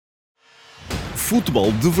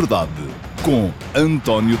Futebol de Verdade com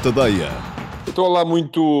António Tadeia. Então, olá,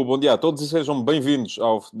 muito bom dia a todos e sejam bem-vindos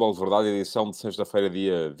ao Futebol de Verdade, edição de sexta-feira,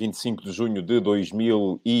 dia 25 de junho de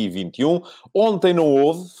 2021. Ontem não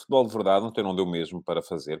houve Futebol de Verdade, ontem não deu mesmo para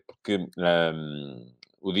fazer, porque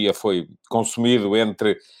o dia foi consumido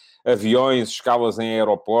entre aviões, escalas em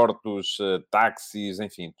aeroportos, táxis,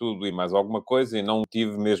 enfim, tudo e mais alguma coisa, e não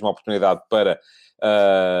tive mesmo a oportunidade para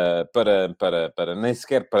nem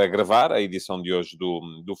sequer para gravar a edição de hoje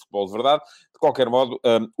do Futebol de Verdade. De qualquer modo,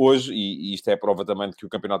 hoje, e isto é a prova também de que o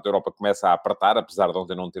Campeonato da Europa começa a apertar, apesar de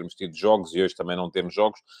ontem não termos tido jogos e hoje também não temos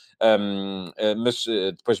jogos, mas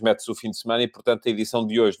depois mete-se o fim de semana e, portanto, a edição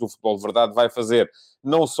de hoje do Futebol de Verdade vai fazer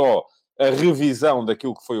não só a revisão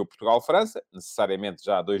daquilo que foi o Portugal-França, necessariamente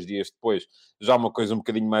já 2 dias depois, já uma coisa um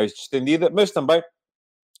bocadinho mais distendida, mas também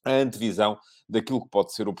a antevisão daquilo que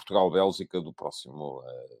pode ser o Portugal-Bélgica do próximo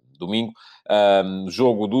domingo,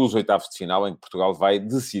 jogo dos oitavos de final, em que Portugal vai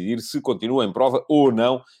decidir se continua em prova ou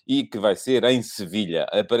não, e que vai ser em Sevilha.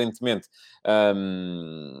 Aparentemente,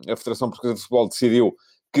 a Federação Portuguesa de Futebol decidiu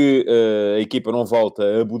que a equipa não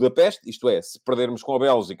volta a Budapeste, isto é, se perdermos com a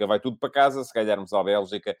Bélgica vai tudo para casa, se ganharmos à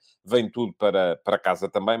Bélgica vem tudo para casa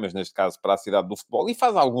também, mas neste caso para a cidade do futebol, e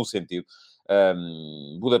faz algum sentido.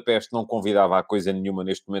 Budapeste não convidava a coisa nenhuma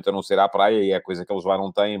neste momento a não ser à praia, e é a coisa que eles lá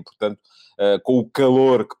não têm, portanto, com o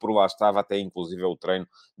calor que por lá estava, até inclusive o treino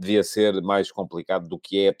devia ser mais complicado do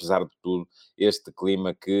que é, apesar de tudo, este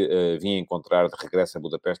clima que vim encontrar de regresso a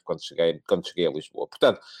Budapeste quando cheguei a Lisboa.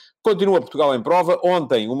 Portanto, continua Portugal em prova.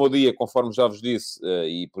 Ontem, o meu dia, conforme já vos disse,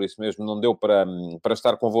 e por isso mesmo não deu para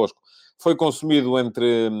estar convosco, foi consumido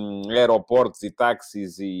entre aeroportos e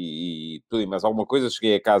táxis e tudo e mais alguma coisa.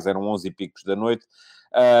 Cheguei a casa, eram 11 e picos da noite.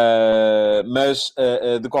 Mas,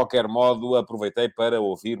 de qualquer modo, aproveitei para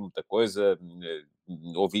ouvir muita coisa.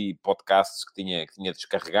 Ouvi podcasts que tinha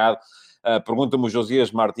descarregado. Pergunta-me o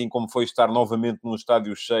Josias Martim como foi estar novamente num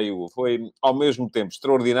estádio cheio. Foi, ao mesmo tempo,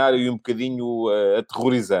 extraordinário e um bocadinho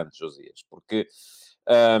aterrorizante, Josias, porque...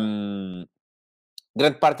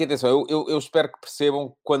 grande parte, e atenção, eu espero que percebam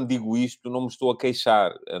que quando digo isto, não me estou a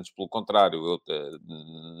queixar, antes pelo contrário, eu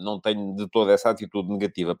não tenho de toda essa atitude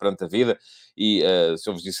negativa perante a vida, e se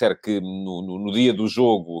eu vos disser que no dia do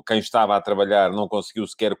jogo, quem estava a trabalhar não conseguiu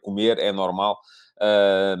sequer comer, é normal.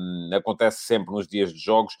 Acontece sempre nos dias de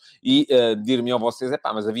jogos, e dir-me a vocês,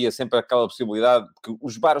 mas havia sempre aquela possibilidade, que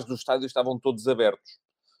os bares do estádio estavam todos abertos,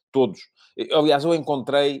 todos. Aliás, eu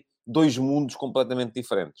encontrei dois mundos completamente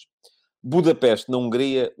diferentes. Budapeste, na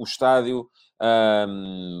Hungria, o estádio,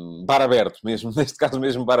 bar aberto mesmo, neste caso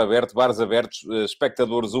mesmo bar aberto, bares abertos,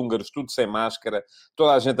 espectadores húngaros, tudo sem máscara,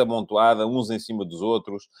 toda a gente amontoada, uns em cima dos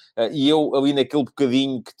outros, e eu ali naquele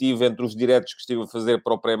bocadinho que tive entre os diretos que estive a fazer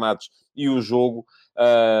para o pré-match e o jogo,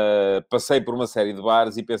 passei por uma série de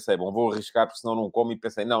bares e pensei, bom, vou arriscar porque senão não como, e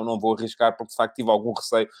pensei, não vou arriscar porque de facto tive algum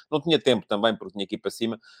receio, não tinha tempo também porque tinha que ir para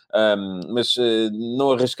cima, mas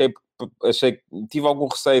não arrisquei porque tive algum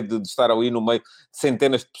receio de estar ali no meio de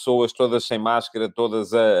centenas de pessoas, todas sem máscara,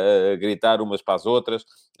 todas a gritar umas para as outras,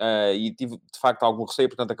 e tive, de facto, algum receio,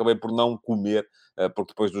 portanto, acabei por não comer,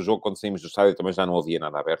 porque depois do jogo, quando saímos do estádio, também já não havia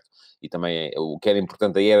nada aberto, e também o que era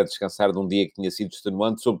importante aí era descansar de um dia que tinha sido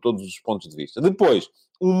extenuante, sob todos os pontos de vista. Depois,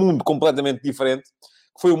 um mundo completamente diferente,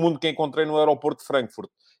 que foi o mundo que encontrei no aeroporto de Frankfurt.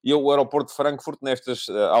 E eu, o aeroporto de Frankfurt, nestas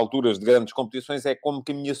alturas de grandes competições, é como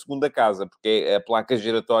que a minha segunda casa, porque é a placa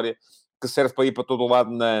giratória que serve para ir para todo o lado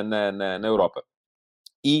na Europa.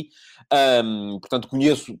 E, portanto,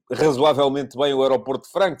 conheço razoavelmente bem o aeroporto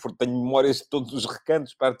de Frankfurt, tenho memórias de todos os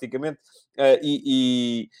recantos, praticamente,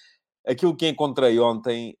 e aquilo que encontrei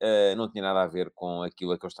ontem não tinha nada a ver com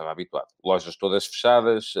aquilo a que eu estava habituado. Lojas todas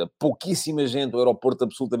fechadas, pouquíssima gente, o aeroporto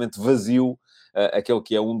absolutamente vazio, aquele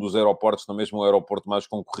que é um dos aeroportos, não mesmo o aeroporto mais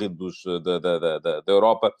concorrido da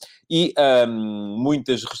Europa, e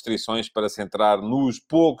muitas restrições para se entrar nos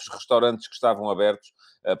poucos restaurantes que estavam abertos,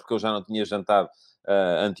 porque eu já não tinha jantado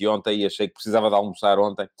anteontem e achei que precisava de almoçar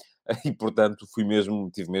ontem. E, portanto,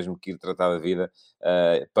 tive mesmo que ir tratar da vida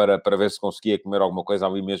para ver se conseguia comer alguma coisa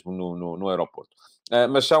ali mesmo no aeroporto.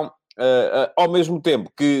 Mas são, ao mesmo tempo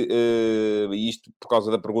que, e isto por causa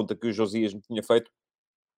da pergunta que o Josias me tinha feito,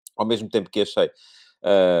 ao mesmo tempo que achei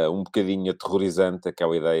um bocadinho aterrorizante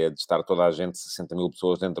aquela ideia de estar toda a gente, 60 mil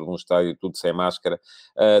pessoas dentro de um estádio, tudo sem máscara,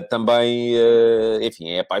 também, enfim,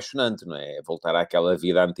 é apaixonante, não é? Voltar àquela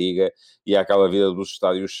vida antiga e àquela vida dos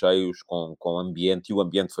estádios cheios, com ambiente, e o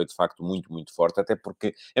ambiente foi de facto muito, muito forte, até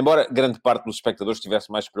porque, embora grande parte dos espectadores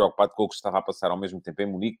estivesse mais preocupado com o que estava a passar ao mesmo tempo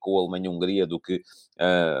em Munique, com a Alemanha-Hungria, do que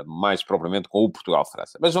mais propriamente com o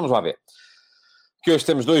Portugal-França. Mas vamos lá ver. Que hoje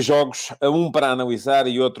temos dois jogos, um para analisar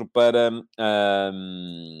e outro para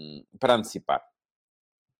antecipar.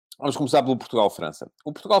 Vamos começar pelo Portugal-França.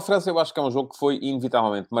 O Portugal-França eu acho que é um jogo que foi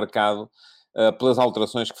inevitavelmente marcado pelas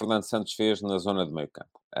alterações que Fernando Santos fez na zona de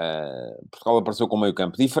meio-campo. Portugal apareceu com um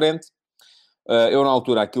meio-campo diferente. Eu, na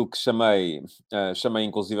altura, aquilo que chamei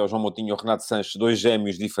inclusive ao João Moutinho e ao Renato Sanches, dois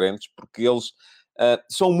gêmeos diferentes, porque eles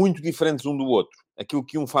são muito diferentes um do outro. Aquilo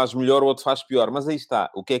que um faz melhor, o outro faz pior. Mas aí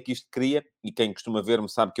está. O que é que isto cria? E quem costuma ver-me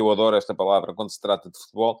sabe que eu adoro esta palavra quando se trata de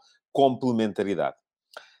futebol. Complementaridade.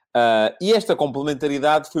 E esta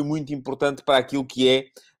complementaridade foi muito importante para aquilo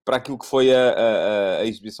que foi a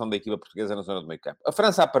exibição da equipa portuguesa na zona do meio campo. A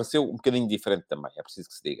França apareceu um bocadinho diferente também, é preciso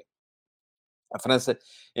que se diga. A França,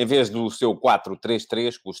 em vez do seu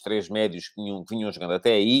 4-3-3, com os três médios que vinham jogando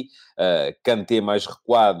até aí, Kanté mais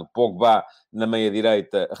recuado, Pogba na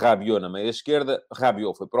meia-direita, Rabiot na meia-esquerda.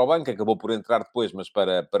 Rabiot foi para o banco, acabou por entrar depois, mas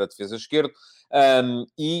para a defesa esquerda.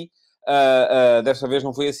 Desta vez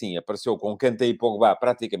não foi assim. Apareceu com Kanté e Pogba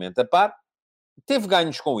praticamente a par. Teve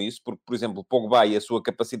ganhos com isso, porque, por exemplo, o Pogba e a sua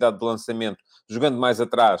capacidade de lançamento, jogando mais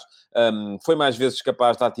atrás, foi mais vezes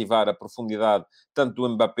capaz de ativar a profundidade tanto do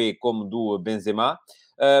Mbappé como do Benzema,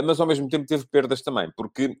 mas ao mesmo tempo teve perdas também,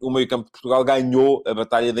 porque o meio-campo de Portugal ganhou a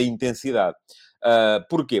batalha da intensidade.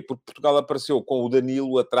 Porquê? Porque Portugal apareceu com o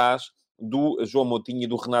Danilo atrás do João Moutinho e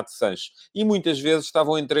do Renato Sanches. E muitas vezes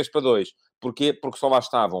estavam em 3-2. Porquê? Porque só lá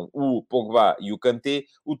estavam o Pogba e o Kanté,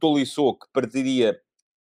 o Tolisso, que partiria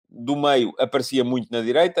do meio aparecia muito na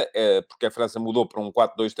direita, porque a França mudou para um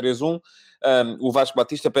 4-2-3-1. O Vasco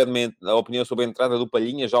Batista pede-me a opinião sobre a entrada do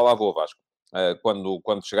Palhinha, já lá vou, Vasco,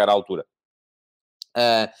 quando chegar à altura.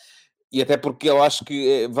 E até porque eu acho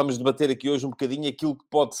que vamos debater aqui hoje um bocadinho aquilo que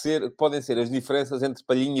podem ser as diferenças entre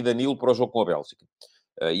Palhinha e Danilo para o jogo com a Bélgica.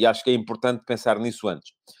 E acho que é importante pensar nisso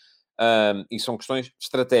antes. E são questões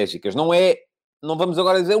estratégicas. Não vamos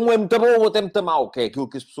agora dizer um é muito bom, o outro é muito mau, que é aquilo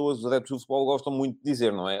que as pessoas, os adeptos do futebol, gostam muito de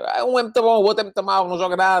dizer, não é? Um é muito bom, o outro é muito mau, não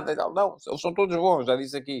joga nada e tal. Não, eles são todos bons, já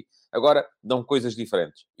disse aqui. Agora, dão coisas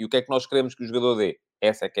diferentes. E o que é que nós queremos que o jogador dê?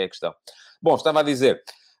 Essa é que é a questão. Bom, estava a dizer,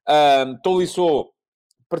 Tolisso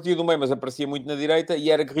partia do meio, mas aparecia muito na direita, e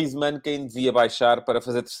era Griezmann quem devia baixar para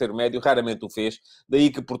fazer terceiro médio, raramente o fez. Daí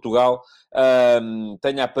que Portugal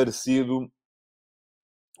tenha aparecido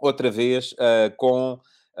outra vez com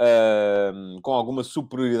alguma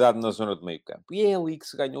superioridade na zona do meio campo. E é ali que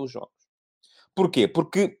se ganhou os jogos. Porquê?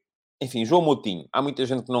 Porque, enfim, João Moutinho, há muita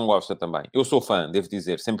gente que não gosta também. Eu sou fã, devo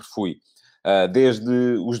dizer, sempre fui.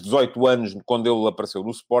 Desde os 18 anos, quando ele apareceu no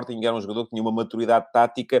Sporting, era um jogador que tinha uma maturidade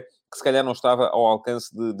tática que se calhar não estava ao alcance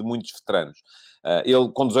de muitos veteranos.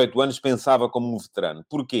 Ele, com 18 anos, pensava como um veterano.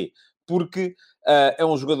 Porquê? Porque é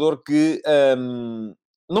um jogador que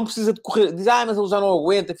não precisa de correr. Diz, mas ele já não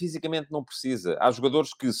aguenta, fisicamente não precisa. Há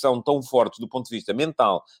jogadores que são tão fortes do ponto de vista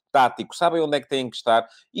mental, tático, sabem onde é que têm que estar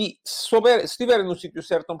e se estiverem no sítio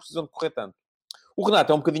certo, não precisam de correr tanto. O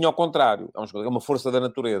Renato é um bocadinho ao contrário. É um jogador, é uma força da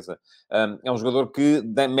natureza. É um jogador que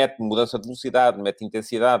mete mudança de velocidade, mete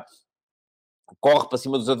intensidade, corre para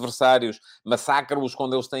cima dos adversários, massacra-os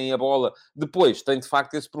quando eles têm a bola. Depois, tem de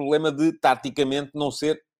facto esse problema de, taticamente, não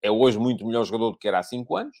ser... É hoje muito melhor jogador do que era há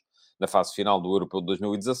 5 anos, na fase final do Europeu de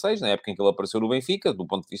 2016, na época em que ele apareceu no Benfica, do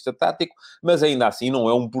ponto de vista tático, mas ainda assim não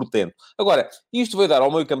é um portento. Agora, isto vai dar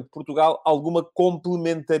ao meio-campo de Portugal alguma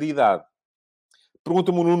complementaridade.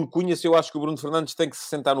 Pergunta-me o Nuno Cunha se eu acho que o Bruno Fernandes tem que se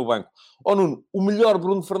sentar no banco. Nuno, o melhor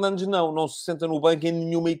Bruno Fernandes não se senta no banco em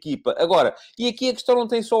nenhuma equipa. Agora, e aqui a questão não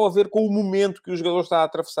tem só a ver com o momento que o jogador está a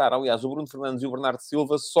atravessar. Aliás, o Bruno Fernandes e o Bernardo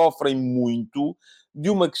Silva sofrem muito de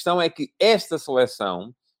uma questão, é que esta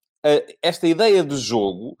seleção, esta ideia de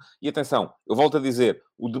jogo, e atenção, eu volto a dizer,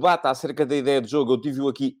 o debate acerca da ideia de jogo, eu tive-o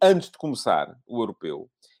aqui antes de começar o europeu,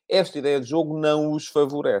 esta ideia de jogo não os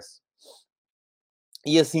favorece.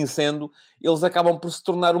 E assim sendo, eles acabam por se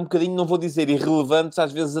tornar um bocadinho, não vou dizer irrelevantes,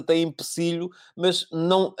 às vezes até empecilho, mas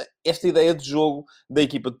não, esta ideia de jogo da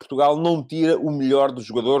equipa de Portugal não tira o melhor dos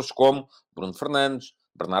jogadores como Bruno Fernandes,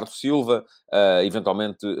 Bernardo Silva,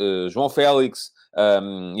 eventualmente João Félix,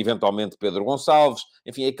 eventualmente Pedro Gonçalves,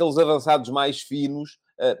 enfim, aqueles avançados mais finos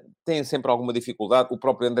têm sempre alguma dificuldade. O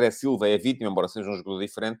próprio André Silva é vítima, embora seja um jogador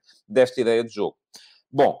diferente, desta ideia de jogo.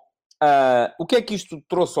 Bom, o que é que isto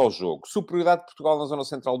trouxe ao jogo? Superioridade de Portugal na zona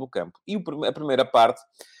central do campo. E a primeira parte,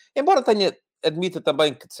 embora admita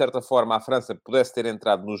também que, de certa forma, a França pudesse ter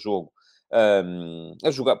entrado no jogo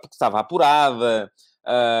a jogar, porque estava apurada,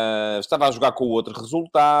 estava a jogar com o outro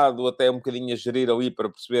resultado, até um bocadinho a gerir ali para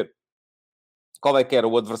perceber qual é que era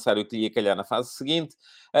o adversário que lhe ia calhar na fase seguinte,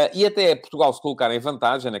 e até Portugal se colocar em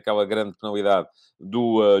vantagem, naquela grande penalidade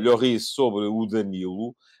do Lloris sobre o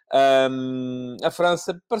Danilo, a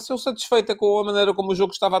França pareceu satisfeita com a maneira como o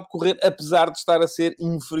jogo estava a decorrer, apesar de estar a ser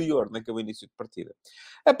inferior naquele início de partida.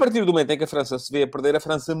 A partir do momento em que a França se vê a perder, a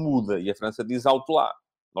França muda, e a França diz alto lá.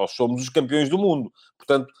 Nós somos os campeões do mundo.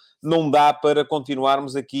 Portanto, não dá para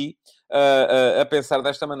continuarmos aqui a pensar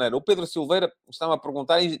desta maneira. O Pedro Silveira estava a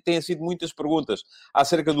perguntar, e têm sido muitas perguntas,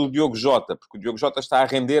 acerca do Diogo Jota, porque o Diogo Jota está a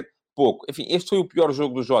render pouco. Enfim, este foi o pior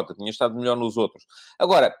jogo do Jota, tinha estado melhor nos outros.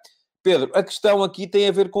 Agora, Pedro, a questão aqui tem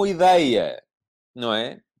a ver com ideia, não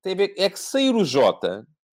é? Tem a ver, é que sair o Jota,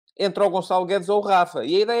 entra o Gonçalo Guedes ou o Rafa,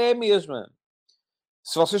 e a ideia é a mesma.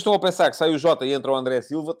 Se vocês estão a pensar que sai o Jota e entra o André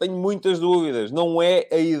Silva, tenho muitas dúvidas. Não é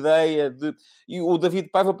a ideia de... E o David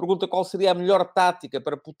Paiva pergunta qual seria a melhor tática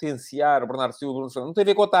para potenciar o Bernardo Silva e o Bruno Fernandes. Não tem a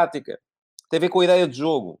ver com a tática. Tem a ver com a ideia de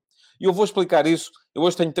jogo. E eu vou explicar isso. Eu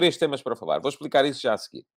hoje tenho 3 temas para falar. Vou explicar isso já a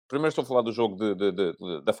seguir. Primeiro estou a falar do jogo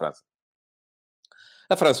da França.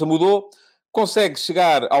 A França mudou, consegue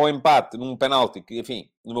chegar ao empate num penalti que, enfim,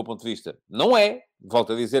 no meu ponto de vista, não é.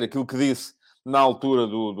 Volto a dizer aquilo que disse na altura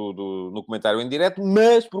no comentário em direto,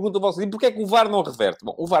 mas pergunto a vocês, e porquê é que o VAR não reverte?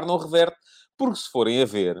 Bom, o VAR não reverte porque, se forem a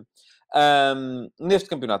ver, neste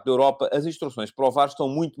Campeonato da Europa, as instruções para o VAR estão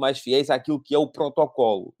muito mais fiéis àquilo que é o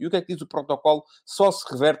protocolo. E o que é que diz o protocolo? Só se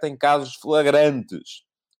reverte em casos flagrantes.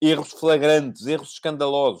 Erros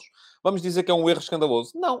escandalosos. Vamos dizer que é um erro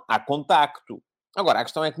escandaloso? Não, há contacto. Agora, a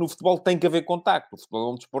questão é que no futebol tem que haver contacto. O futebol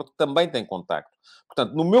é um desporto que também tem contacto.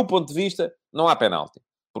 Portanto, no meu ponto de vista, não há penalti.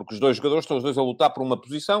 Porque os dois jogadores estão os dois a lutar por uma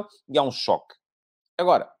posição e há um choque.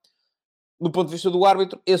 Agora, do ponto de vista do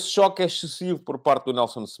árbitro, esse choque é excessivo por parte do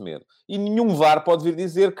Nelson Semedo. E nenhum VAR pode vir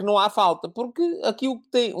dizer que não há falta. Porque aqui o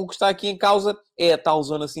que está aqui em causa é a tal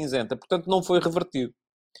zona cinzenta. Portanto, não foi revertido.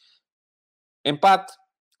 Empate.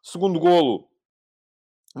 Segundo golo.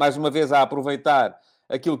 Mais uma vez a aproveitar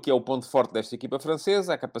aquilo que é o ponto forte desta equipa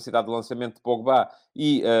francesa, a capacidade de lançamento de Pogba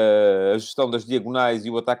e a gestão das diagonais e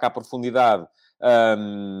o ataque à profundidade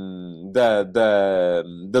da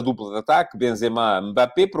dupla de ataque,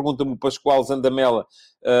 Benzema-Mbappé. Pergunta-me o Pascoal Zandamela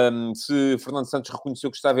se Fernando Santos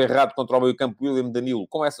reconheceu que estava errado contra o meio-campo William-Danilo.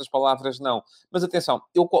 Com essas palavras, não. Mas atenção,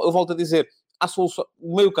 eu volto a dizer, há solução.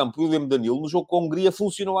 O meio-campo William-Danilo, no jogo com a Hungria,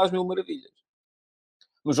 funcionou às mil maravilhas.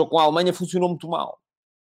 No jogo com a Alemanha, funcionou muito mal.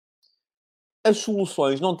 As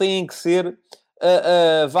soluções não têm que ser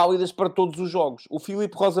válidas para todos os jogos. O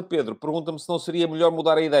Filipe Rosa Pedro pergunta-me se não seria melhor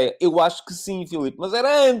mudar a ideia. Eu acho que sim, Filipe, mas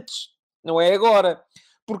era antes, não é agora.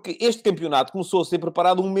 Porque este campeonato começou a ser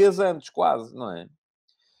preparado um mês antes, quase, não é?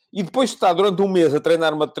 E depois de estar durante um mês a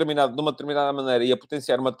treinar de uma determinada maneira e a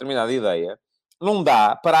potenciar uma determinada ideia, não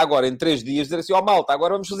dá para agora, em 3 dias, dizer assim, malta,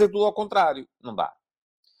 agora vamos fazer tudo ao contrário. Não dá.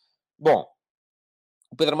 Bom,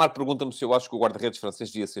 o Pedro Amar pergunta-me se eu acho que o guarda-redes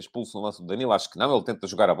francês devia ser expulso no lance do Danilo. Acho que não, ele tenta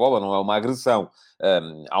jogar a bola, não é uma agressão.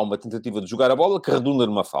 Há uma tentativa de jogar a bola que redunda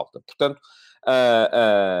numa falta. Portanto,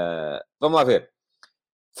 vamos lá ver.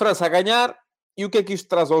 França a ganhar. E o que é que isto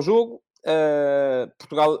traz ao jogo?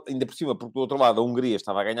 Portugal, ainda por cima, porque do outro lado a Hungria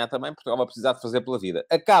estava a ganhar também. Portugal vai precisar de fazer pela vida.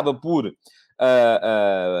 Acaba por...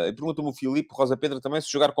 pergunta-me o Filipe Rosa Pedro também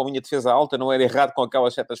se jogar com a minha defesa alta não era errado com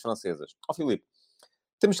aquelas setas francesas. Filipe,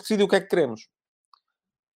 temos que decidir o que é que queremos.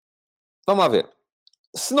 Vamos lá ver.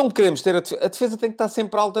 Se não queremos ter a defesa tem que estar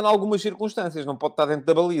sempre alta em algumas circunstâncias. Não pode estar dentro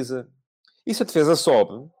da baliza. E se a defesa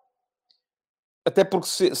sobe, até porque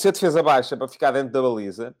se a defesa baixa para ficar dentro da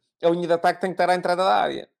baliza, a linha de ataque tem que estar à entrada da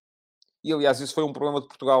área. E, aliás, isso foi um problema de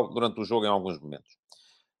Portugal durante o jogo em alguns momentos.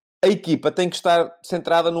 A equipa tem que estar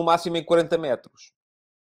centrada no máximo em 40 metros.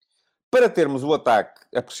 Para termos o ataque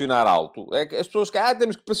a pressionar alto, é que as pessoas que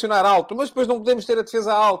temos que pressionar alto, mas depois não podemos ter a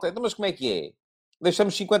defesa alta. Então, mas como é que é?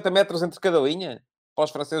 Deixamos 50 metros entre cada linha? Para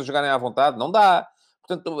os franceses jogarem à vontade? Não dá.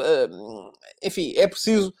 Portanto, enfim, é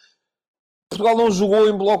preciso... Portugal não jogou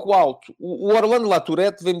em bloco alto. O Orlando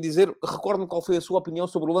Laturete vem-me dizer... Recordo-me qual foi a sua opinião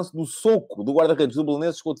sobre o lance do soco do guarda-redes do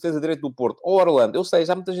Belenenses com a defesa direita do Porto. Orlando, eu sei,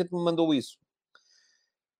 já muita gente me mandou isso.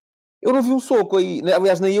 Eu não vi um soco aí.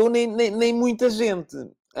 Aliás, nem eu, nem muita gente.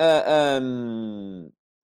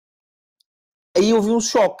 Aí eu vi um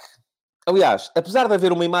choque. Aliás, apesar de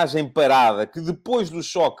haver uma imagem parada que depois do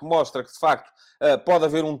choque mostra que, de facto, pode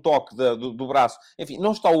haver um toque do braço. Enfim,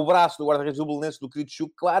 não está o braço do guarda-redes do Belenenses, do querido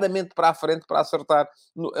Chuco, claramente para a frente para acertar.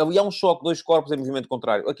 Ali há um choque, 2 corpos em movimento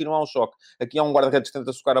contrário. Aqui não há um choque. Aqui há um guarda-redes que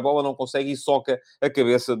tenta socar a bola, não consegue e soca a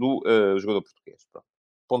cabeça do jogador português. Pronto.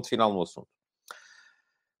 Ponto final no assunto.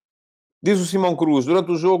 Diz o Simão Cruz,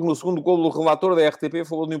 durante o jogo, no segundo golo, o relator da RTP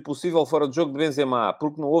falou do impossível fora de jogo de Benzema,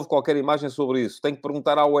 porque não houve qualquer imagem sobre isso. Tenho que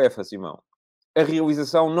perguntar à UEFA, Simão. a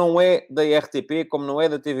realização não é da RTP, como não é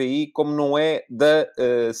da TVI, como não é da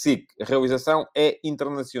SIC. A realização é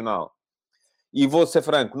internacional. E vou ser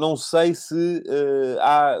franco, não sei se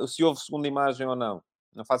houve segunda imagem ou não.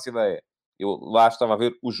 Não faço ideia. Eu lá estava a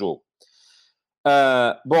ver o jogo.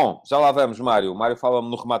 Bom, já lá vamos, Mário. O Mário fala-me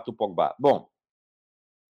no remate do Pogba. Bom,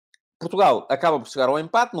 Portugal acaba por chegar ao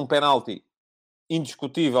empate, num penalti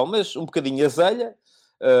indiscutível, mas um bocadinho azelha,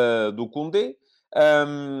 do Koundé.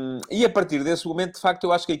 E a partir desse momento, de facto,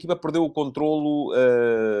 eu acho que a equipa perdeu o controlo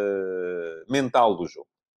mental do jogo.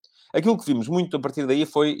 Aquilo que vimos muito a partir daí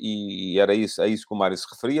foi, e era isso, a isso que o Mário se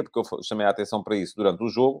referia, porque eu chamei a atenção para isso durante o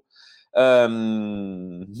jogo.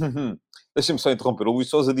 Deixa-me só interromper. O Luís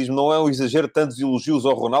Sousa diz-me, não é um exagero tantos elogios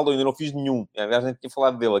ao Ronaldo, eu ainda não fiz nenhum. Aliás, a gente tinha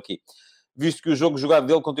falado dele aqui. Visto que o jogo jogado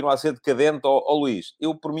dele continua a ser decadente, ao Luís.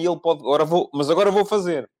 Eu, por mim, ele pode... Agora vou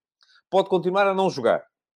fazer. Pode continuar a não jogar.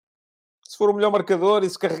 Se for o melhor marcador e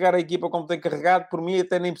se carregar a equipa como tem carregado, por mim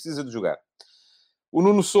até nem precisa de jogar. O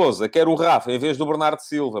Nuno Sousa quer o Rafa em vez do Bernardo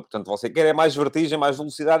Silva. Portanto, você quer é mais vertigem, mais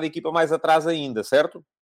velocidade e a equipa mais atrás ainda, certo?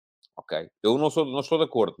 Ok. Eu não estou de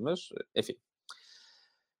acordo, mas, enfim.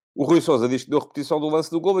 O Rui Sousa diz que deu repetição do lance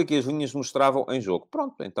do gol e que as linhas mostravam em jogo.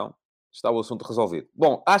 Pronto, então está o assunto resolvido.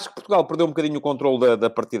 Bom, acho que Portugal perdeu um bocadinho o controle da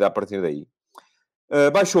partida a partir daí.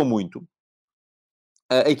 Baixou muito.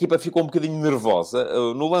 A equipa ficou um bocadinho nervosa.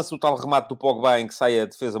 No lance do tal remate do Pogba, em que sai a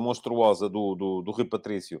defesa monstruosa do Rui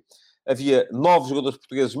Patrício, havia 9 jogadores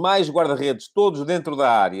portugueses, mais guarda-redes, todos dentro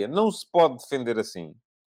da área. Não se pode defender assim.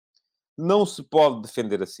 Não se pode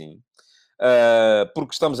defender assim.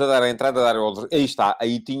 Porque estamos a dar a entrada da área. Aí está.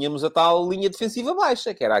 Aí tínhamos a tal linha defensiva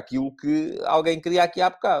baixa, que era aquilo que alguém queria aqui há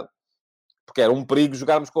bocado. Porque era um perigo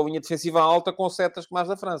jogarmos com a linha defensiva alta com setas como as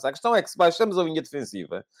da França. A questão é que se baixamos a linha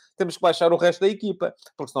defensiva, temos que baixar o resto da equipa,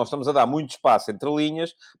 porque senão estamos a dar muito espaço entre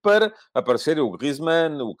linhas para aparecer o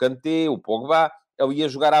Griezmann, o Kanté, o Pogba, ele ia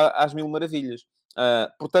jogar às mil maravilhas.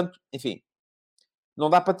 Portanto, enfim, não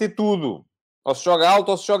dá para ter tudo. Ou se joga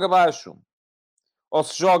alto ou se joga baixo. Ou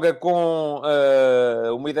se joga com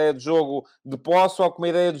uma ideia de jogo de posse ou com uma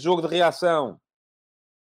ideia de jogo de reação.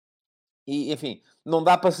 E, enfim, não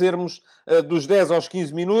dá para sermos dos 10 aos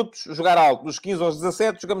 15 minutos, jogar alto. Dos 15 aos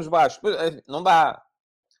 17, jogamos baixo. Não dá.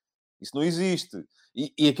 Isso não existe.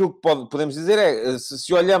 E aquilo que podemos dizer é,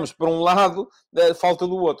 se olhamos para um lado, falta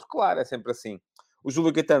do outro. Claro, é sempre assim. O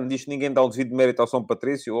Júlio Caetano diz que ninguém dá o devido mérito ao São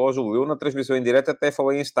Patrício. Júlio, eu na transmissão em direto até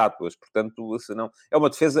falei em estátuas. Portanto, se não... é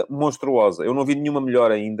uma defesa monstruosa. Eu não vi nenhuma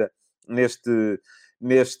melhor ainda neste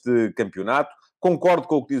campeonato. Concordo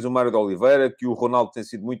com o que diz o Mário de Oliveira, que o Ronaldo tem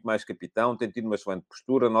sido muito mais capitão, tem tido uma excelente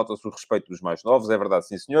postura, nota-se o respeito dos mais novos, é verdade,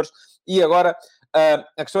 sim, senhores. E agora,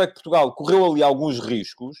 a questão é que Portugal correu ali alguns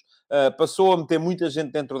riscos, passou a meter muita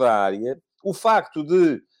gente dentro da área. O facto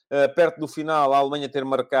de, perto do final, a Alemanha ter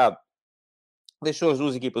marcado deixou as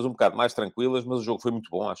duas equipas um bocado mais tranquilas, mas o jogo foi muito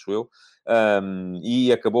bom, acho eu,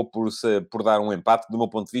 e acabou por dar um empate, que, do meu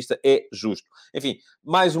ponto de vista, é justo. Enfim,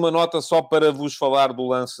 mais uma nota só para vos falar do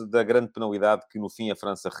lance da grande penalidade que, no fim, a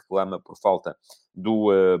França reclama por falta do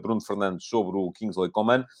Bruno Fernandes sobre o Kingsley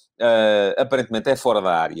Coman. Aparentemente é fora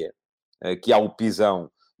da área, que há o pisão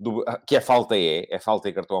que a falta é falta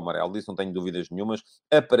e cartão amarelo, disso não tenho dúvidas nenhumas,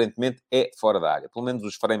 aparentemente é fora da área. Pelo menos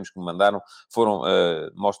os frames que me mandaram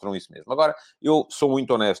mostram isso mesmo. Agora, eu sou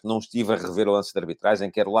muito honesto, não estive a rever o lance de arbitragem,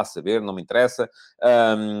 quero lá saber, não me interessa.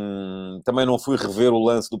 Também não fui rever o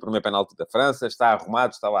lance do primeiro penalti da França, está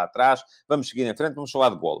arrumado, está lá atrás, vamos seguir em frente, vamos falar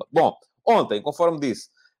de bola. Bom, ontem, conforme disse,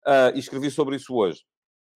 e escrevi sobre isso hoje,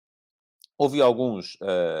 ouvi alguns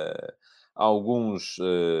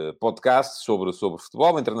podcasts sobre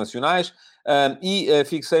futebol internacionais e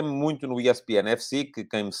fixei-me muito no ESPN FC, que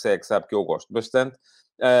quem me segue sabe que eu gosto bastante,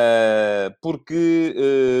 porque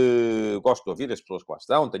gosto de ouvir as pessoas que lá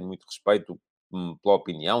estão, tenho muito respeito pela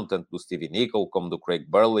opinião, tanto do Stevie Nicol, como do Craig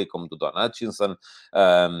Burley, como do Don Hutchinson,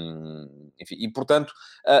 enfim, e portanto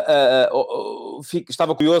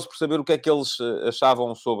estava curioso por saber o que é que eles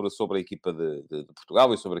achavam sobre a equipa de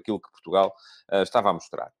Portugal e sobre aquilo que Portugal estava a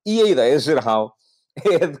mostrar. E a ideia geral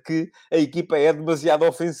é de que a equipa é demasiado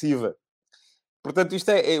ofensiva. Portanto,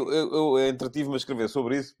 isto eu entretive-me a escrever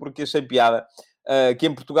sobre isso porque achei piada que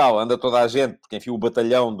em Portugal anda toda a gente, porque enfim, o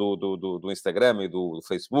batalhão do Instagram e do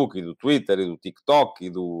Facebook e do Twitter e do TikTok e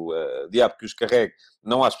do diabo que os carregue,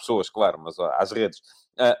 não às pessoas, claro, mas às redes,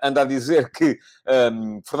 anda a dizer que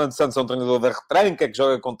Fernando Santos é um treinador da retranca, que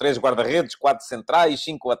joga com 3 guarda-redes, 4 centrais,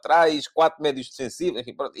 5 atrás, 4 médios defensivos,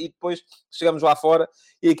 enfim, e depois chegamos lá fora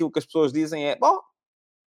e aquilo que as pessoas dizem é, bom,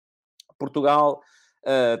 Portugal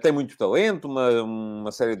Tem muito talento,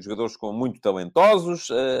 uma série de jogadores com muito talentosos,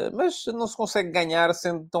 mas não se consegue ganhar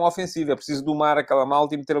sendo tão ofensivo. É preciso domar aquela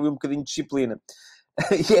malta e meter ali um bocadinho de disciplina.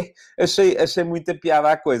 E achei muita piada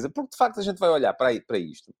à coisa, porque de facto a gente vai olhar para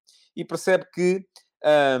isto e percebe que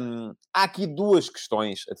há aqui duas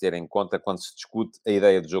questões a ter em conta quando se discute a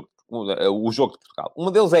ideia de jogo, o jogo de Portugal. Uma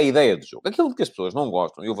deles é a ideia de jogo. Aquilo que as pessoas não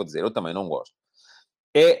gostam, e eu vou dizer, eu também não gosto,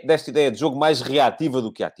 é desta ideia de jogo mais reativa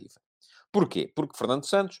do que ativa. Porquê? Porque Fernando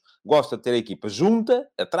Santos gosta de ter a equipa junta,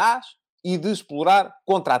 atrás, e de explorar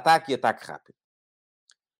contra-ataque e ataque rápido.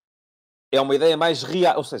 É uma ideia mais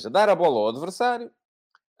real, ou seja, dar a bola ao adversário.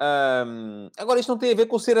 Agora, isto não tem a ver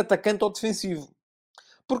com ser atacante ou defensivo.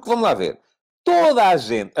 Porque, vamos lá ver, toda a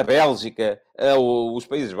gente, a Bélgica, os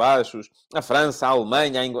Países Baixos, a França, a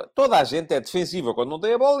Alemanha, a Inglaterra, toda a gente é defensiva quando não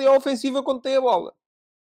tem a bola e é ofensiva quando tem a bola.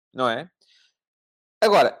 Não é?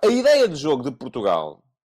 Agora, a ideia de jogo de Portugal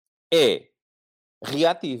é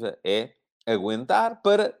reativa. É aguentar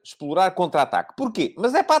para explorar contra-ataque. Porquê?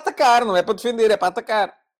 Mas é para atacar, não é para defender, é para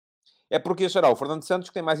atacar. É porque achará o Fernando Santos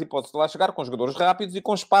que tem mais hipótese de lá chegar com jogadores rápidos e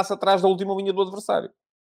com espaço atrás da última linha do adversário.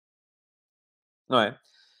 Não é?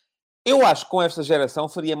 Eu acho que com esta geração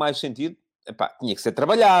faria mais sentido. Epá, tinha que ser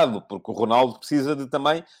trabalhado, porque o Ronaldo precisa de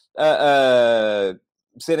também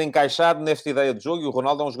ser encaixado nesta ideia de jogo, e o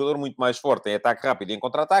Ronaldo é um jogador muito mais forte em ataque rápido e em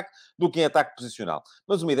contra-ataque do que em ataque posicional.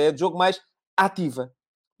 Mas uma ideia de jogo mais ativa.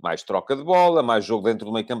 Mais troca de bola, mais jogo dentro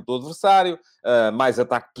do meio campo do adversário, mais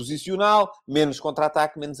ataque posicional, menos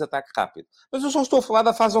contra-ataque, menos ataque rápido. Mas eu só estou a falar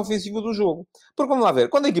da fase ofensiva do jogo. Porque vamos lá ver,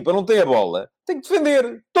 quando a equipa não tem a bola, tem que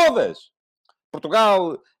defender. Todas!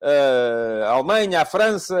 Portugal, a Alemanha, a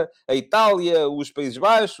França, a Itália, os Países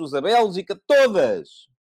Baixos, a Bélgica, todas.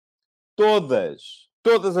 Todas.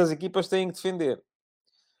 Todas as equipas têm que defender.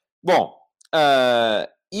 Bom,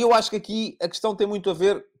 e eu acho que aqui a questão tem muito a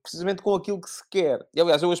ver precisamente com aquilo que se quer. E,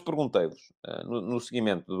 aliás, eu hoje perguntei-vos, no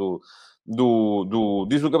seguimento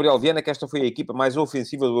diz o Gabriel Viana que esta foi a equipa mais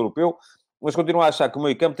ofensiva do europeu, mas continuo a achar que o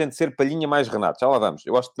meio campo tem de ser Palhinha mais Renato. Já lá vamos.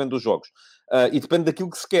 Eu acho que depende dos jogos. E depende daquilo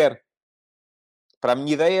que se quer. Para a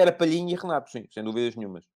minha ideia era Palhinha e Renato, sim, sem dúvidas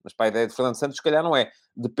nenhumas. Mas para a ideia de Fernando Santos, se calhar não é.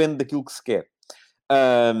 Depende daquilo que se quer.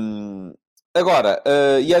 Agora,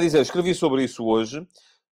 ia dizer, eu escrevi sobre isso hoje.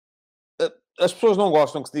 As pessoas não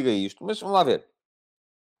gostam que se diga isto, mas vamos lá ver.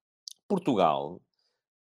 Portugal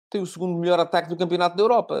tem o segundo melhor ataque do campeonato da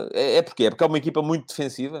Europa. Porquê? É porque é uma equipa muito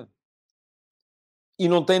defensiva. E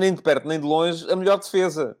não tem nem de perto nem de longe a melhor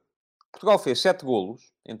defesa. Portugal fez 7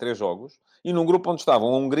 golos em 3 jogos. E num grupo onde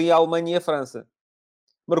estavam a Hungria, a Alemanha e a França.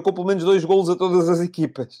 Marcou pelo menos 2 golos a todas as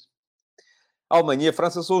equipas. A Alemanha e a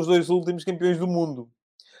França são os 2 últimos campeões do mundo.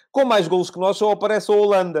 Com mais golos que nós, só aparece a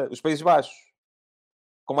Holanda, os Países Baixos.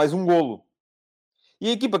 Com mais um golo. E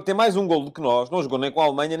a equipa que tem mais um golo do que nós, não jogou nem com a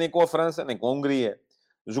Alemanha, nem com a França, nem com a Hungria.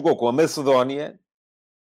 Jogou com a Macedónia,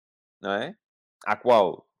 não é?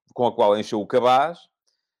 Com a qual encheu o cabaz.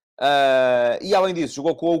 E, além disso,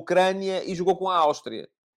 jogou com a Ucrânia e jogou com a Áustria.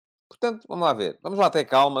 Portanto, vamos lá ver. Vamos lá ter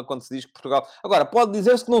calma quando se diz que Portugal... Agora, pode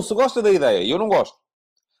dizer-se que não se gosta da ideia. E eu não gosto.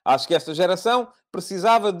 Acho que esta geração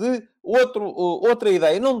precisava de outra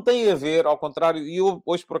ideia. Não tem a ver, ao contrário, e eu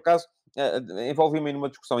hoje, por acaso, envolvi-me numa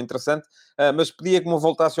discussão interessante, mas pedia que me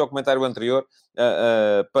voltasse ao comentário anterior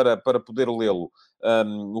para poder lê-lo.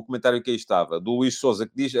 O comentário que aí estava, do Luís Sousa,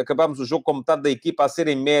 que diz: acabámos o jogo com metade da equipa a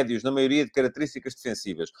serem médios, na maioria de características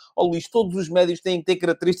defensivas. Ó Luís, todos os médios têm que ter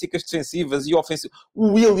características defensivas e ofensivas.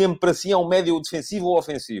 O William, para si, é um médio defensivo ou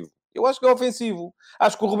ofensivo? Eu acho que é ofensivo.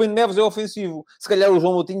 Acho que o Rubem Neves é ofensivo. Se calhar o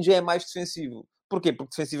João Moutinho já é mais defensivo. Porquê?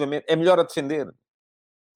 Porque defensivamente é melhor a defender.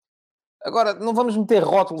 Agora, não vamos meter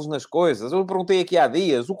rótulos nas coisas. Eu perguntei aqui há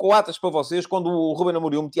dias. O Coatas para vocês, quando o Ruben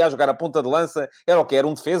Amorim metia a jogar a ponta de lança, era o quê? Era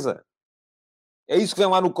um defesa? É isso que vem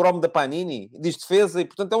lá no cromo da Panini? Diz defesa e,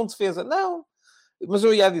 portanto, é um defesa. Não. Mas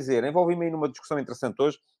eu ia dizer, envolvi-me aí numa discussão interessante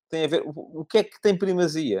hoje, tem a ver... O que é que tem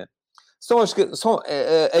primazia?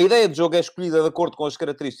 A ideia de jogo é escolhida de acordo com as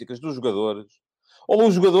características dos jogadores, ou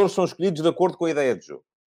os jogadores são escolhidos de acordo com a ideia de jogo?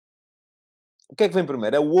 O que é que vem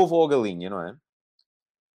primeiro? É o ovo ou a galinha, não é?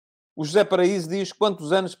 O José Paraíso diz: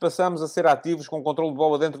 quantos anos passamos a ser ativos com controle de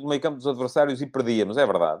bola dentro do meio campo dos adversários e perdíamos? É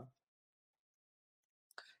verdade.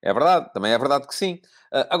 É verdade. Também é verdade que sim.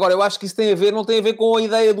 Agora, eu acho que isso tem a ver, não tem a ver com a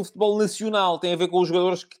ideia do futebol nacional, tem a ver com os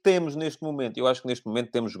jogadores que temos neste momento. Eu acho que neste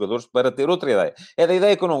momento temos jogadores para ter outra ideia. É da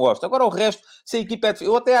ideia que eu não gosto. Agora, o resto, se a equipa é...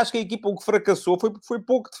 Eu até acho que a equipa o que fracassou foi porque foi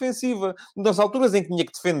pouco defensiva. Nas alturas em que tinha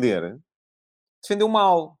que defender, defendeu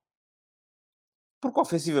mal. Porque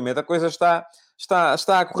ofensivamente a coisa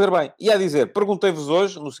está a correr bem. E a dizer, perguntei-vos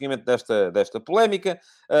hoje, no seguimento desta polémica,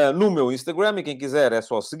 no meu Instagram, e quem quiser é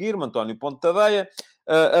só seguir-me, António Ponto Tadeia,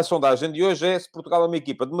 A sondagem de hoje é se Portugal é uma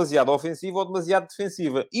equipa demasiado ofensiva ou demasiado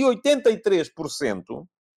defensiva. E 83%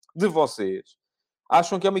 de vocês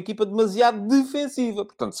acham que é uma equipa demasiado defensiva.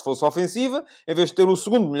 Portanto, se fosse ofensiva, em vez de ter o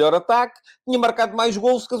segundo melhor ataque, tinha marcado mais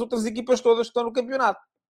gols que as outras equipas todas que estão no campeonato.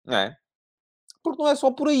 Não é? Porque não é só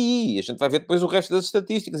por aí. A gente vai ver depois o resto das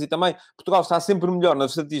estatísticas. E também, Portugal está sempre melhor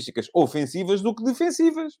nas estatísticas ofensivas do que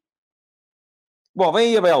defensivas. Bom, vem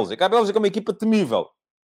aí a Bélgica. A Bélgica é uma equipa temível.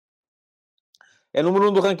 É número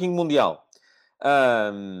 1 do ranking mundial.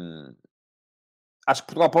 Acho que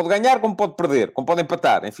Portugal pode ganhar, como pode perder, como pode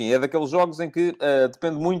empatar. Enfim, é daqueles jogos em que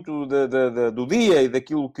depende muito do dia e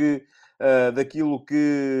daquilo que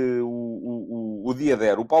o dia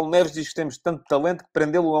der. O Paulo Neves diz que temos tanto talento que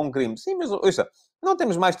prendê-lo é um crime. Sim, mas ouça, não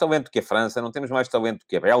temos mais talento que a França, não temos mais talento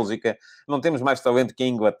que a Bélgica, não temos mais talento que a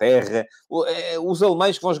Inglaterra. Os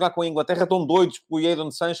alemães que vão jogar com a Inglaterra estão doidos, porque o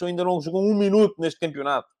Jadon Sancho ainda não jogou um minuto neste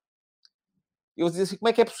campeonato. Eu dizia assim, como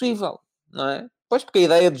é que é possível? Não é? Pois, porque a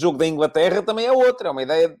ideia de jogo da Inglaterra também é outra. É uma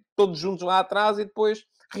ideia de todos juntos lá atrás e depois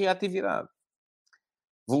reatividade.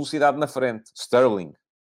 Velocidade na frente. Sterling.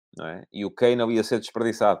 Não é? E o Kane ali ia ser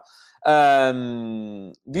desperdiçado.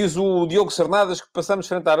 Diz o Diogo Cernadas que passamos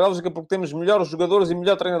frente à Bélgica porque temos melhores jogadores e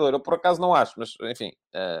melhor treinador. Eu, por acaso, não acho. Mas, enfim,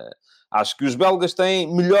 acho que os belgas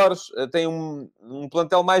têm melhores... têm um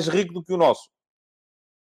plantel mais rico do que o nosso.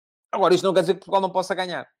 Agora, isto não quer dizer que Portugal não possa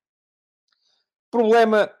ganhar.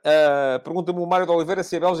 Problema, pergunta-me o Mário de Oliveira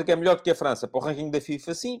se a Bélgica é melhor do que a França. Para o ranking da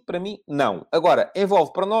FIFA, sim. Para mim, não. Agora,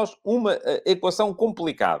 envolve para nós uma equação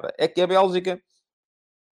complicada. É que a Bélgica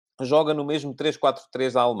joga no mesmo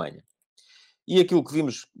 3-4-3 da Alemanha. E aquilo que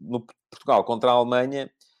vimos no Portugal contra a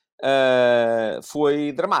Alemanha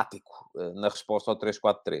foi dramático na resposta ao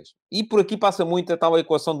 3-4-3. E por aqui passa muito a tal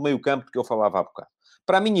equação de meio campo que eu falava há bocado.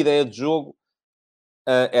 Para a minha ideia de jogo,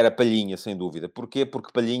 era Palhinha, sem dúvida. Porquê?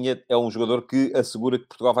 Porque Palhinha é um jogador que assegura que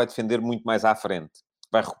Portugal vai defender muito mais à frente.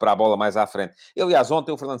 Vai recuperar a bola mais à frente. Aliás,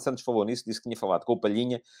 ontem o Fernando Santos falou nisso, disse que tinha falado com o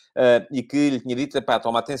Palhinha e que lhe tinha dito, pá,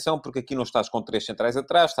 toma atenção, porque aqui não estás com 3 centrais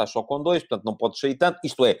atrás, estás só com 2, portanto não podes sair tanto.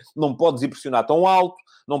 Isto é, não podes ir pressionar tão alto,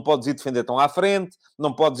 não podes ir defender tão à frente,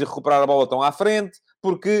 não podes ir recuperar a bola tão à frente,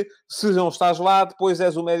 porque se não estás lá, depois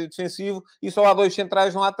és o médio defensivo e só há 2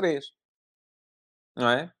 centrais, não há 3. Não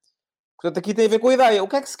é? Portanto, aqui tem a ver com a ideia. O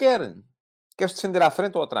que é que se quer? Queres defender à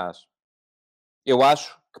frente ou atrás? Eu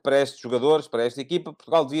acho que para estes jogadores, para esta equipa,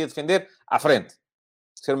 Portugal devia defender à frente.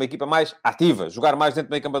 Ser uma equipa mais ativa, jogar mais dentro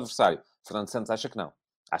do meio campo adversário. Fernando Santos acha que não.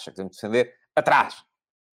 Acha que temos de defender atrás.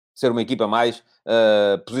 Ser uma equipa mais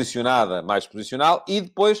posicionada, mais posicional e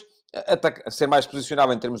depois ser mais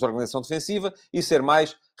posicional em termos de organização defensiva e ser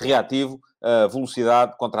mais reativo,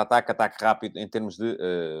 velocidade, contra-ataque, ataque rápido em termos de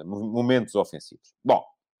momentos ofensivos. Bom,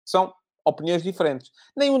 são opiniões diferentes.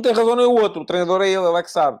 Nenhum tem razão nem o outro. O treinador é ele é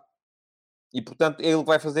que sabe. E, portanto, é ele que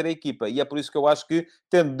vai fazer a equipa. E é por isso que eu acho que,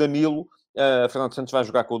 tendo Danilo, Fernando Santos vai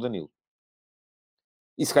jogar com o Danilo.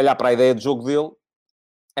 E, se calhar, para a ideia de jogo dele,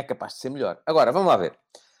 é capaz de ser melhor. Agora, vamos lá ver.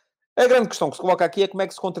 A grande questão que se coloca aqui é como é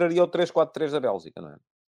que se contraria o 3-4-3 da Bélgica, não é?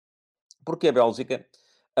 Porque a Bélgica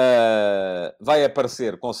vai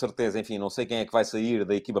aparecer, com certeza, enfim, não sei quem é que vai sair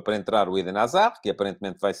da equipa para entrar o Eden Hazard, que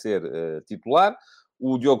aparentemente vai ser titular.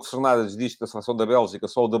 O Diogo Fernandes diz que a seleção da Bélgica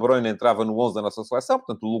só o De Bruyne entrava no 11 da nossa seleção,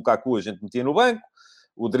 portanto o Lukaku a gente metia no banco,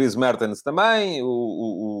 o Dries Mertens também,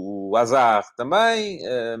 o Hazard também,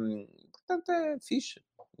 portanto é fixe,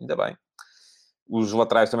 ainda bem. Os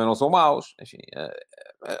laterais também não são maus, enfim,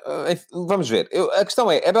 vamos ver. A questão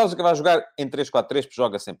é, a Bélgica vai jogar em 3-4-3, porque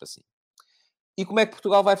joga sempre assim. E como é que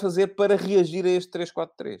Portugal vai fazer para reagir a este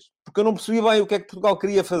 3-4-3? Porque eu não percebi bem o que é que Portugal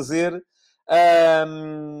queria fazer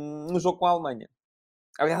no jogo com a Alemanha.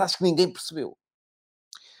 Aliás, acho que ninguém percebeu.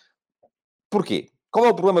 Porquê? Qual é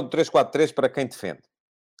o problema do 3-4-3 para quem defende?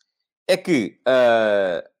 É que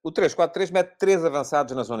o 3-4-3 mete 3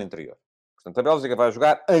 avançados na zona interior. Portanto, a Bélgica vai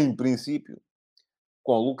jogar, em princípio,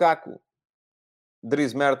 com Lukaku,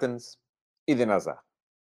 Dries Mertens e Eden Hazard.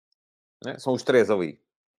 Né? São os 3 ali,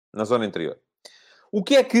 na zona interior. O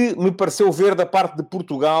que é que me pareceu ver da parte de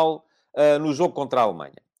Portugal no jogo contra a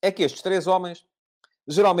Alemanha? É que estes 3 homens,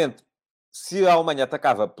 geralmente, se a Alemanha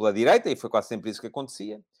atacava pela direita, e foi quase sempre isso que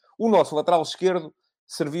acontecia, o nosso lateral esquerdo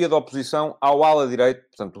servia de oposição ao ala direito,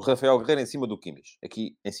 portanto, o Rafael Guerreiro em cima do Kimmich,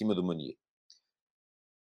 aqui em cima do Meunier.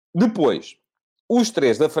 Depois, os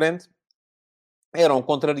 3 da frente eram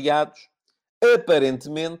contrariados,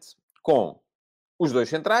 aparentemente, com os 2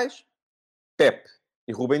 centrais, Pepe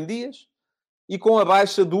e Rubem Dias, e com a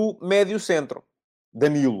baixa do médio-centro,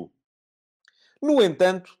 Danilo. No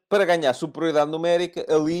entanto, para ganhar superioridade numérica,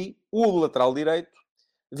 ali, o lateral direito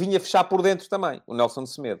vinha fechar por dentro também, o Nelson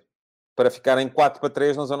Semedo, para ficar em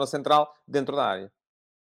 4-3 na zona central, dentro da área.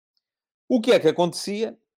 O que é que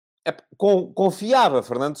acontecia? Confiava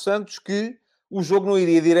Fernando Santos que o jogo não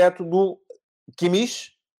iria direto do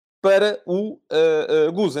Kimmich para o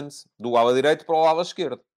Guzans, do ala direito para o ala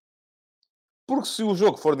esquerdo. Porque se o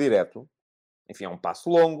jogo for direto, enfim, é um passo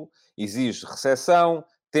longo, exige recepção,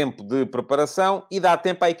 tempo de preparação e dá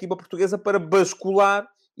tempo à equipa portuguesa para bascular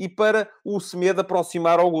e para o Semedo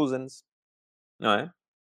aproximar ao Guzans. Não é?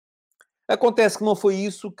 Acontece que não foi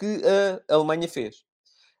isso que a Alemanha fez.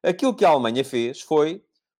 Aquilo que a Alemanha fez foi,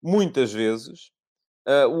 muitas vezes,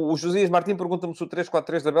 o Josias Martins pergunta-me se o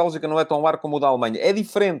 3-4-3 da Bélgica não é tão largo como o da Alemanha. É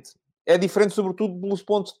diferente. É diferente, sobretudo, pelos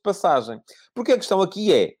pontos de passagem. Porque a questão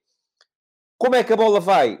aqui é, como é que a bola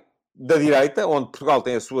vai da direita, onde Portugal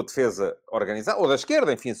tem a sua defesa organizada, ou da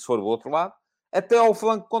esquerda, enfim, se for do outro lado, até ao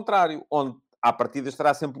flanco contrário, onde, à partida,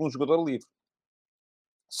 estará sempre um jogador livre.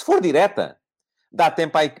 Se for direta, dá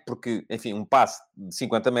tempo aí, porque, enfim, um passe de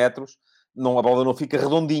 50 metros, não, a bola não fica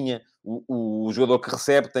redondinha. O jogador que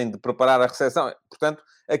recebe tem de preparar a recepção. Portanto,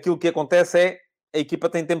 aquilo que acontece é a equipa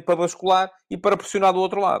tem tempo para bascular e para pressionar do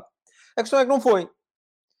outro lado. A questão é que não foi.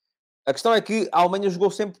 A questão é que a Alemanha jogou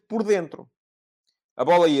sempre por dentro. A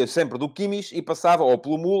bola ia sempre do Kimmich e passava ou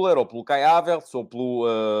pelo Müller, ou pelo Kai Havertz, ou pelo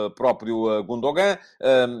próprio Gundogan.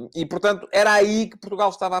 E, portanto, era aí que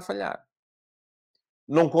Portugal estava a falhar.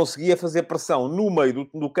 Não conseguia fazer pressão no meio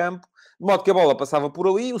do campo, de modo que a bola passava por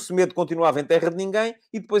ali, o Semedo continuava em terra de ninguém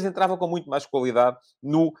e depois entrava com muito mais qualidade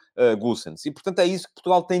no Goossens. E, portanto, é isso que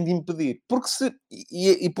Portugal tem de impedir. Porque se...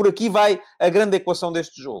 E por aqui vai a grande equação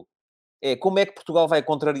deste jogo. É como é que Portugal vai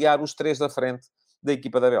contrariar os três da frente da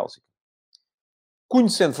equipa da Bélgica.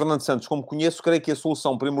 Conhecendo Fernando Santos como conheço, creio que a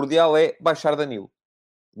solução primordial é baixar Danilo.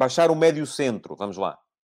 Baixar o médio-centro, vamos lá.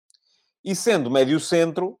 E sendo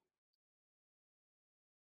médio-centro,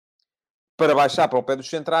 para baixar para o pé dos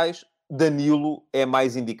centrais, Danilo é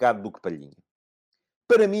mais indicado do que Palhinha.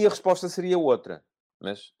 Para mim, a resposta seria outra.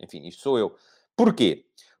 Mas, enfim, isto sou eu. Porquê?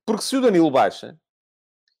 Porque se o Danilo baixa,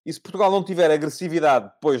 e se Portugal não tiver agressividade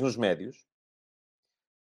depois nos médios,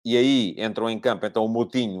 e aí entram em campo então o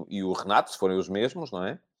Moutinho e o Renato, se forem os mesmos, não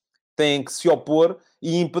é? Têm que se opor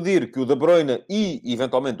e impedir que o De Bruyne e,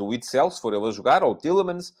 eventualmente, o Witsel, se for ele a jogar, ou o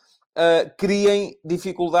Tielemans, criem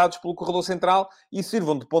dificuldades pelo corredor central e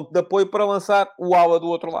sirvam de ponto de apoio para lançar o ala do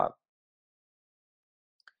outro lado.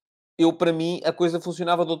 Para mim, a coisa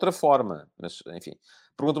funcionava de outra forma. Mas, enfim,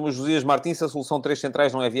 pergunta-me o Josias Martins se a solução 3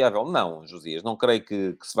 centrais não é viável. Não, Josias, não creio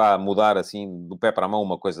que se vá mudar assim do pé para a mão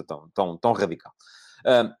uma coisa tão radical.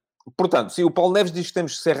 Portanto, se o Paulo Neves diz que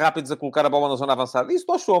temos que ser rápidos a colocar a bola na zona avançada, isso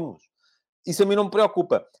nós somos. Isso a mim não me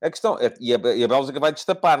preocupa. A questão... E a Bélgica vai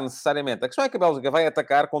destapar necessariamente. A questão é que a Bélgica vai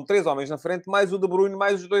atacar com 3 homens na frente, mais o De Bruyne,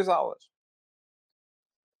 mais os 2 alas.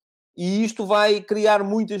 E isto vai criar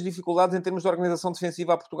muitas dificuldades em termos de organização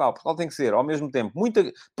defensiva a Portugal. Portugal tem que ser, ao mesmo tempo,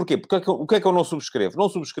 muita... Porquê? Porque o que é que eu não subscrevo? Não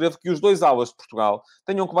subscrevo que os 2 alas de Portugal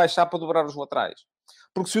tenham que baixar para dobrar os laterais.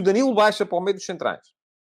 Porque se o Danilo baixa para o meio dos centrais,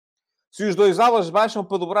 se os 2 alas baixam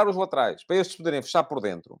para dobrar os laterais, para estes poderem fechar por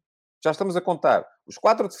dentro, já estamos a contar os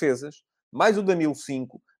 4 defesas, mais o Danilo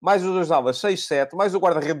 5, mais os 2 alas 6, 7, mais o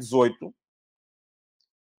guarda-redes 18,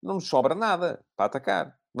 não nos sobra nada para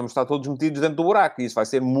atacar. Vamos estar todos metidos dentro do buraco e isso vai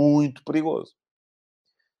ser muito perigoso.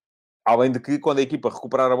 Além de que, quando a equipa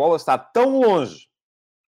recuperar a bola, está tão longe,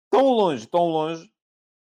 tão longe, tão longe,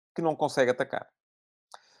 que não consegue atacar.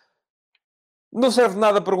 Não serve de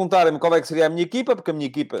nada perguntarem-me qual é que seria a minha equipa, porque a minha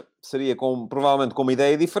equipa seria provavelmente com uma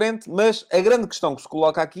ideia diferente, mas a grande questão que se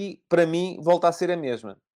coloca aqui, para mim, volta a ser a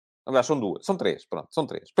mesma. Aliás, são duas. São três. Pronto, são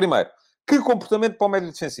três. Primeiro, que comportamento para o médio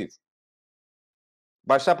defensivo?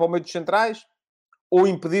 Baixar para o meio dos centrais ou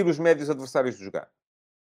impedir os médios adversários de jogar?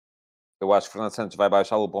 Eu acho que Fernando Santos vai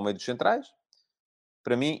baixá-lo para o meio dos centrais.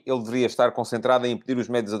 Para mim, ele deveria estar concentrado em impedir os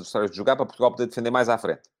médios adversários de jogar para Portugal poder defender mais à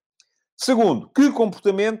frente. Segundo, que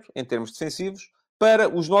comportamento, em termos defensivos, para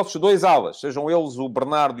os nossos 2 alas, sejam eles o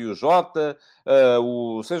Bernardo e o Jota,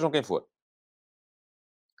 sejam quem for.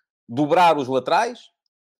 Dobrar os laterais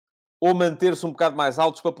ou manter-se um bocado mais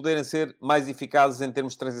altos para poderem ser mais eficazes em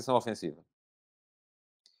termos de transição ofensiva.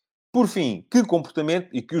 Por fim, que comportamento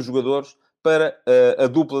e que os jogadores para a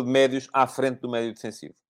dupla de médios à frente do médio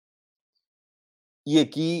defensivo. E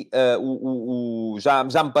aqui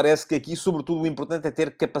já me parece que aqui, sobretudo, o importante é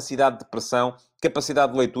ter capacidade de pressão,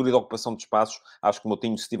 capacidade de leitura e de ocupação de espaços. Acho que o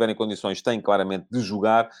Moutinho, se estiver em condições, tem claramente de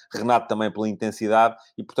jogar. Renato também pela intensidade.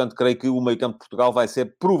 E, portanto, creio que o meio-campo de Portugal vai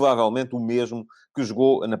ser provavelmente o mesmo que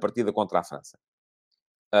jogou na partida contra a França.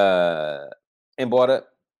 Embora,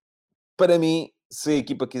 para mim, se a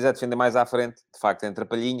equipa quiser defender mais à frente, de facto, entra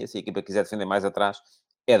Palhinha. Se a equipa quiser defender mais atrás,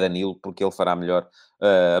 é Danilo, porque ele fará melhor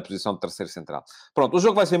a posição de terceiro central. Pronto, o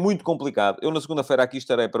jogo vai ser muito complicado. Eu, na segunda-feira, aqui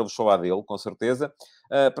estarei para vos falar dele, com certeza.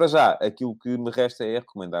 Para já, aquilo que me resta é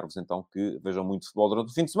recomendar-vos, então, que vejam muito futebol durante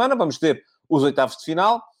o fim de semana. Vamos ter os oitavos de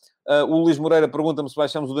final. O Luís Moreira pergunta-me se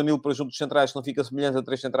baixamos o Danilo para junto dos centrais, se não fica semelhante a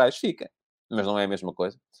três centrais. Fica, mas não é a mesma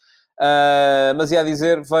coisa. Mas ia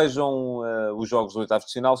dizer, vejam os jogos dos oitavos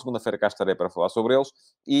de final. Segunda-feira cá estarei para falar sobre eles.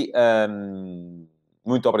 E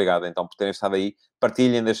muito obrigado, então, por terem estado aí.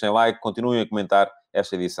 Partilhem, deixem like, continuem a comentar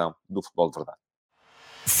esta edição do Futebol de Verdade.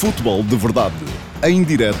 Futebol de Verdade, em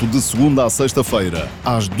direto de segunda a sexta-feira,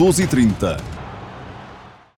 às 12h30.